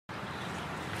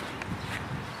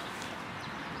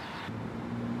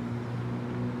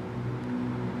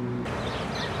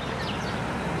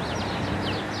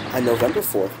On November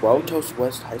 4th, Wauwatosa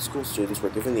West High School students were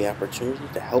given the opportunity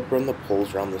to help run the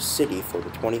polls around the city for the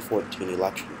 2014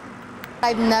 election.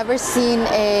 I've never seen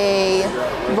a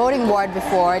voting board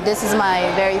before. This is my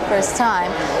very first time.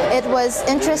 It was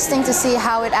interesting to see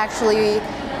how it actually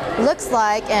looks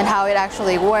like and how it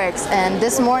actually works. And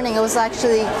this morning it was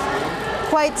actually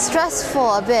quite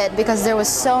stressful a bit because there was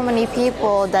so many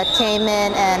people that came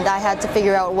in and I had to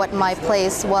figure out what my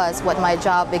place was, what my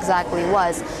job exactly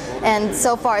was. And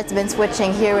so far it's been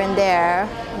switching here and there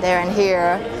and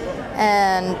here.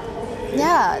 And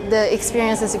yeah, the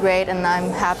experience is great and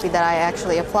I'm happy that I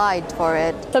actually applied for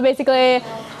it. So basically,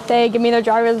 they give me their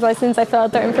driver's license, I fill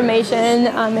out their information,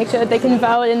 make sure that they can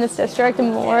vote in this district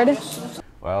and ward.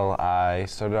 Well, I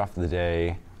started off the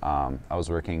day, I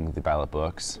was working the ballot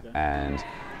books, and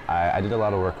I did a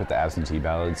lot of work with the absentee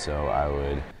ballots, so I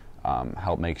would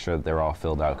help make sure that they're all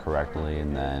filled out correctly,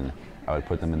 and then I would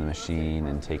put them in the machine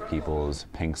and take people's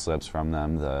pink slips from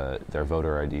them, their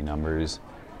voter ID numbers,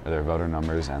 or their voter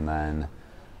numbers, and then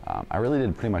I really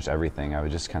did pretty much everything. I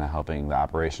was just kind of helping the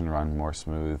operation run more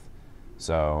smooth.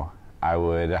 So I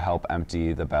would help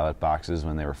empty the ballot boxes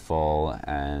when they were full,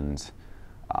 and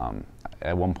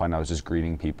at one point I was just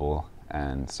greeting people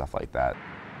and stuff like that.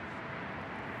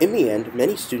 In the end,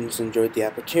 many students enjoyed the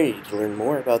opportunity to learn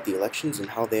more about the elections and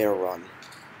how they are run.